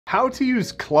How to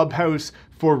use Clubhouse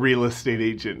for real estate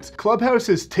agents. Clubhouse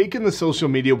has taken the social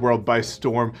media world by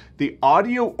storm. The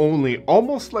audio only,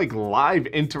 almost like live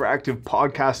interactive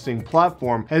podcasting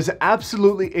platform has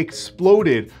absolutely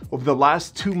exploded over the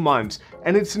last 2 months.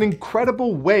 And it's an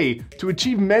incredible way to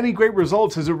achieve many great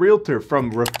results as a realtor,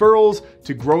 from referrals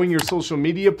to growing your social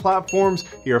media platforms,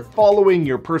 your following,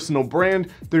 your personal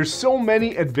brand. There's so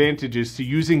many advantages to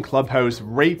using Clubhouse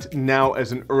right now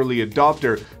as an early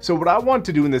adopter. So what I want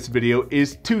to do in this video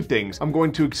is 2 things. I'm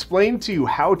going to explain to you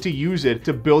how to use it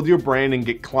to build your brand and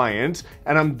get clients.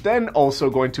 And I'm then also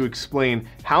going to explain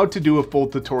how to do a full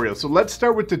tutorial. So let's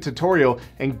start with the tutorial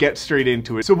and get straight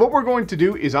into it. So what we're going to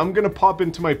do is I'm going to pop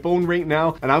into my phone right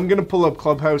now and I'm going to pull up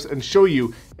Clubhouse and show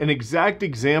you an exact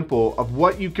example of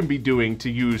what you can be doing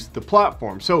to use the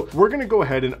platform. So we're going to go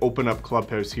ahead and open up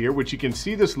Clubhouse here, which you can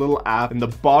see this little app in the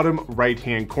bottom right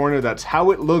hand corner. That's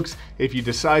how it looks if you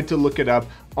decide to look it up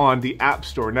on the App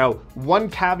Store. Now, one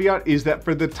caveat is that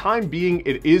for the time being,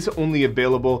 it is only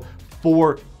available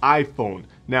for iPhone.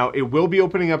 Now, it will be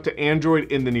opening up to Android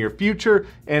in the near future,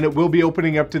 and it will be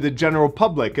opening up to the general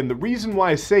public. And the reason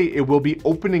why I say it will be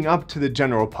opening up to the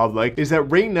general public is that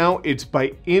right now it's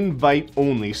by invite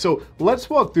only. So let's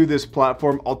walk through this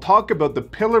platform. I'll talk about the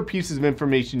pillar pieces of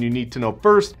information you need to know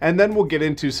first, and then we'll get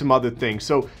into some other things.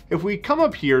 So if we come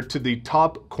up here to the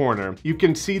top corner, you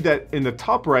can see that in the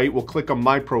top right, we'll click on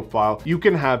my profile. You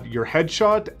can have your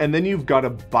headshot, and then you've got a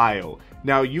bio.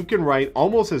 Now, you can write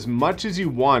almost as much as you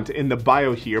want in the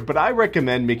bio here, but I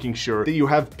recommend making sure that you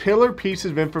have pillar pieces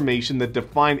of information that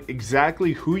define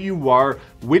exactly who you are,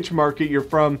 which market you're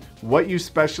from, what you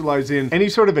specialize in, any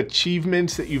sort of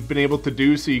achievements that you've been able to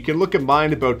do. So you can look at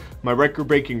mine about my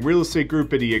record-breaking real estate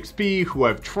group at EXP, who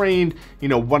I've trained,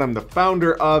 what I'm the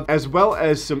founder of, as well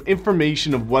as some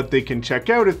information of what they can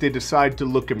check out if they decide to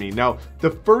look at me. Now,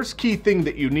 the first key thing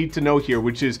that you need to know here,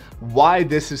 which is why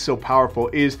this is so powerful,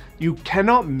 is you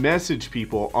cannot message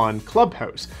people on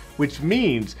Clubhouse, which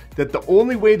means that the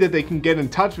only way that they can get in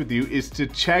touch with you is to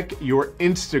check your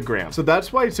Instagram. So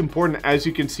that's why it's important, as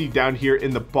you can see down here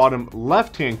in the bottom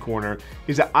left-hand corner,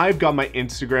 is that I've got my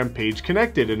Instagram page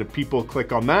connected. And if people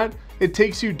click on that, it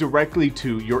takes you directly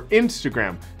to your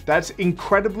Instagram. That's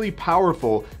incredibly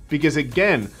powerful because,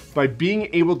 again, by being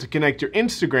able to connect your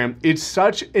Instagram, it's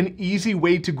such an easy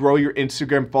way to grow your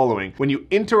Instagram following. When you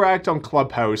interact on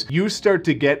Clubhouse, you start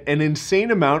to get an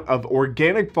insane amount of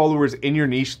organic followers in your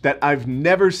niche that I've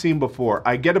never seen before.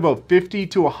 I get about 50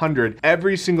 to 100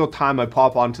 every single time I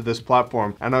pop onto this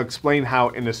platform, and I'll explain how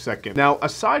in a second. Now,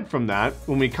 aside from that,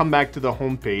 when we come back to the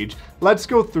home page, let's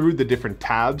go through the different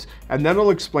tabs, and then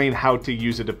I'll explain how to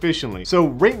use it efficiently. So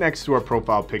right next to our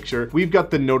profile picture, we've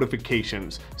got the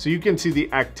notifications. So you can see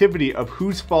the activity of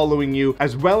who's following you,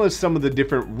 as well as some of the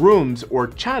different rooms or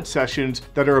chat sessions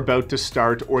that are about to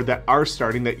start or that are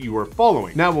starting that you are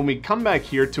following. Now, when we come back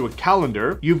here to a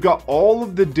calendar, you've got all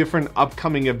of the different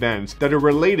upcoming events that are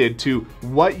related to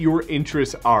what your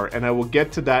interests are. And I will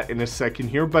get to that in a second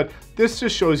here, but this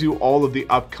just shows you all of the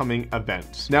upcoming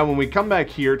events. Now, when we come back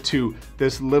here to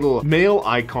this little mail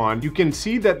icon, you can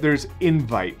see that there's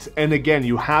invites. And again,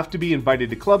 you have to be invited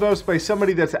to Clubhouse by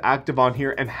somebody that's active on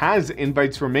here and has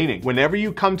invites remaining. Whenever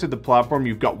you come to the platform,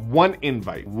 you've got one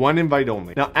invite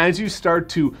only. Now, as you start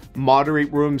to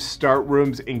moderate rooms, start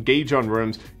rooms, engage on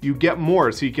rooms, you get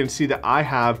more. So you can see that I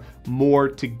have more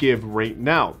to give right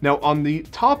now. Now, on the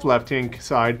top left-hand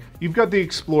side, you've got the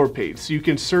explore page. So you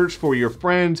can search for your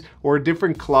friends or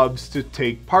different clubs to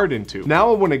take part into.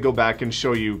 Now I want to go back and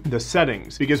show you the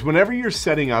settings, because whenever you're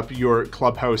setting up your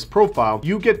Clubhouse profile,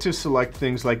 you get to select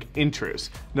things like interests.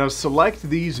 Now, select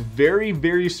these very,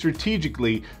 very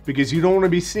strategically, because you don't want to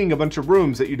be seeing a bunch of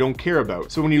rooms that you don't care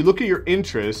about. So when you look at your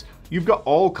interests, you've got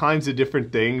all kinds of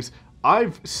different things.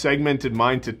 I've segmented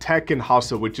mine to tech and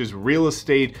hustle, which is real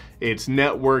estate, it's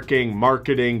networking,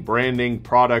 marketing, branding,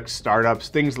 products, startups,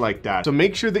 things like that. So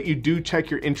make sure that you do check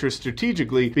your interests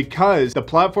strategically, because the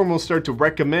platform will start to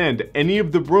recommend any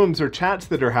of the rooms or chats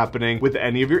that are happening with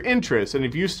any of your interests. And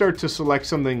if you start to select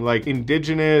something like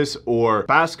indigenous or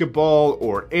basketball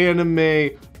or anime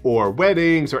or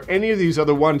weddings or any of these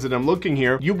other ones that I'm looking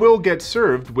here, you will get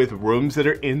served with rooms that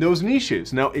are in those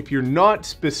niches. Now, if you're not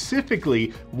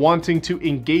specifically wanting to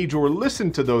engage or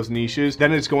listen to those niches,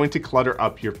 then it's going to clutter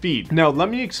up your feed. Now, let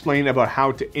me explain about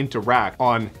how to interact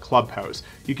on Clubhouse.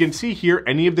 You can see here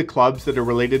any of the clubs that are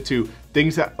related to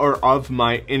things that are of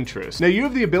my interest. Now, you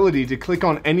have the ability to click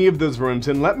on any of those rooms,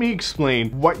 and let me explain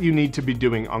what you need to be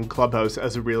doing on Clubhouse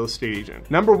as a real estate agent.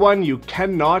 Number one, you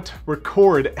cannot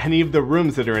record any of the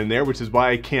rooms that are in there, which is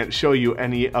why I can't show you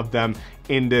any of them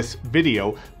in this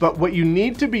video, but what you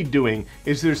need to be doing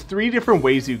is there's 3 different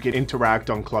ways you can interact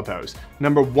on Clubhouse.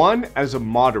 Number 1, as a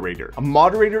moderator. A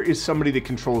moderator is somebody that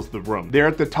controls the room. They're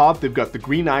at the top, they've got the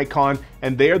green icon,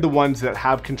 and they are the ones that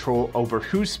have control over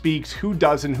who speaks, who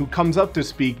doesn't, who comes up to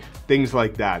speak, things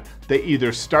like that. They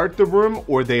either start the room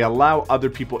or they allow other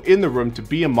people in the room to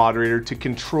be a moderator to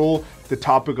control the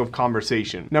topic of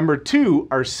conversation. Number 2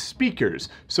 are speakers.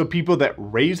 So people that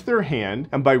raise their hand,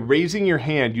 and by raising your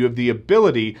hand, you have the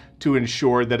ability to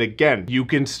ensure that, again, you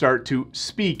can start to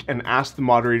speak and ask the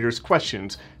moderators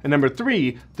questions. And number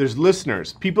 3, there's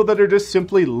listeners, people that are just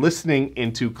simply listening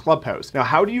into Clubhouse. Now,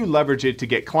 how do you leverage it to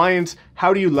get clients?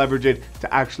 How do you leverage it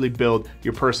to actually build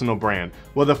your personal brand?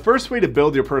 Well, the first way to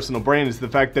build your personal brand is the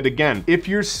fact that, again, if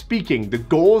you're speaking, the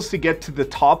goal is to get to the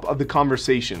top of the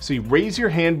conversation. So you raise your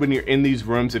hand when you're in these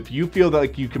rooms if you feel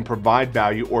like you can provide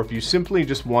value, or if you simply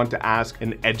just want to ask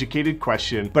an educated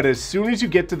question. But as soon as you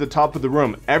get to the top of the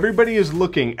room, everybody is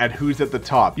looking at who's at the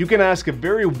top. You can ask a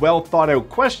very well thought out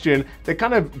question that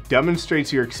kind of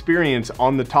demonstrates your experience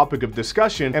on the topic of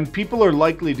discussion, and people are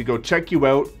likely to go check you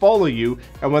out, follow you,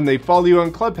 and when they follow you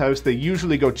on Clubhouse, they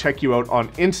usually go check you out on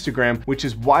Instagram, which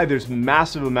is why there's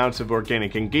massive amounts of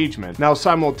organic engagement. Now,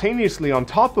 simultaneously on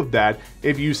top of that,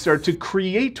 if you start to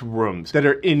create rooms that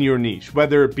are in your niche,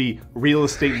 whether it be real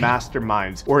estate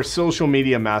masterminds or social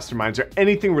media masterminds or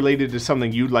anything related to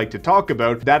something you'd like to talk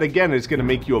about, that again is going to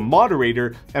make you a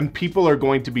moderator and people are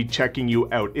going to be checking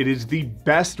you out. It is the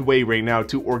best way right now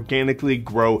to organically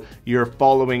grow your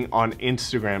following on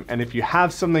Instagram. And if you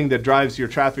have something that drives your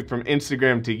traffic from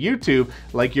Instagram to YouTube,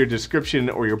 like your description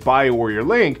or your bio or your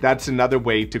link, that's another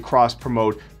way to cross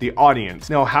promote the audience.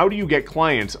 Now, how do you get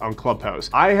clients on Clubhouse?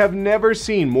 I have never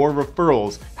seen more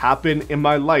referrals happen in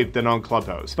my life than on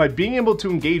Clubhouse. By being able to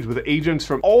engage with agents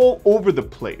from all over the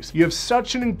place, you have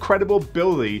such an incredible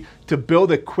ability to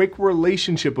build a quick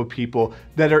relationship with people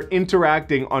that are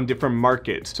interacting on different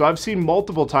markets. So I've seen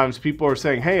multiple times people are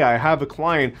saying, hey, I have a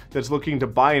client that's looking to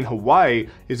buy in Hawaii.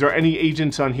 Is there any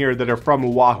agents on here that are from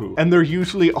Oahu? And there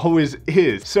usually always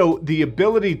is. So the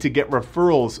ability to get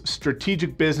referrals,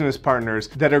 strategic business partners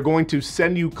that are going to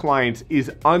send you clients is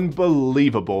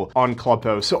unbelievable on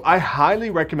Clubhouse. So I highly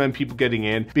recommend people getting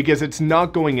in because it's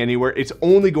not going anywhere. It's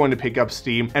only going to pick up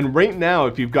steam. And right now,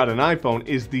 if you've got an iPhone,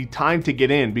 is the time to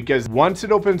get in, because once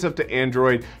it opens up to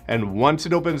Android and once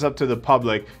it opens up to the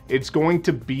public, it's going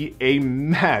to be a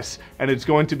mess and it's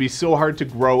going to be so hard to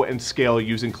grow and scale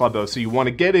using Clubhouse. So you want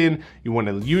to get in, you want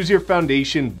to use your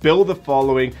foundation, build a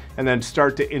following, and then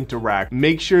start to interact.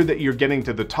 Make sure that you're getting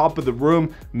to the top of the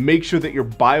room. Make sure that your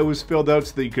bio is filled out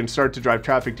so that you can start to drive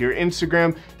traffic to your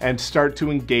Instagram and start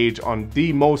to engage on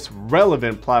the most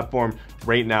relevant platform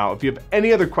right now. If you have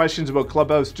any other questions about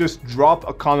Clubhouse, just drop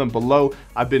a comment below.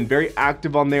 I've been very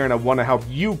active on there and I want to help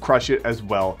you crush it as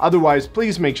well. Otherwise,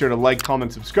 please make sure to like,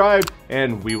 comment, subscribe,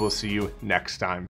 and we will see you next time.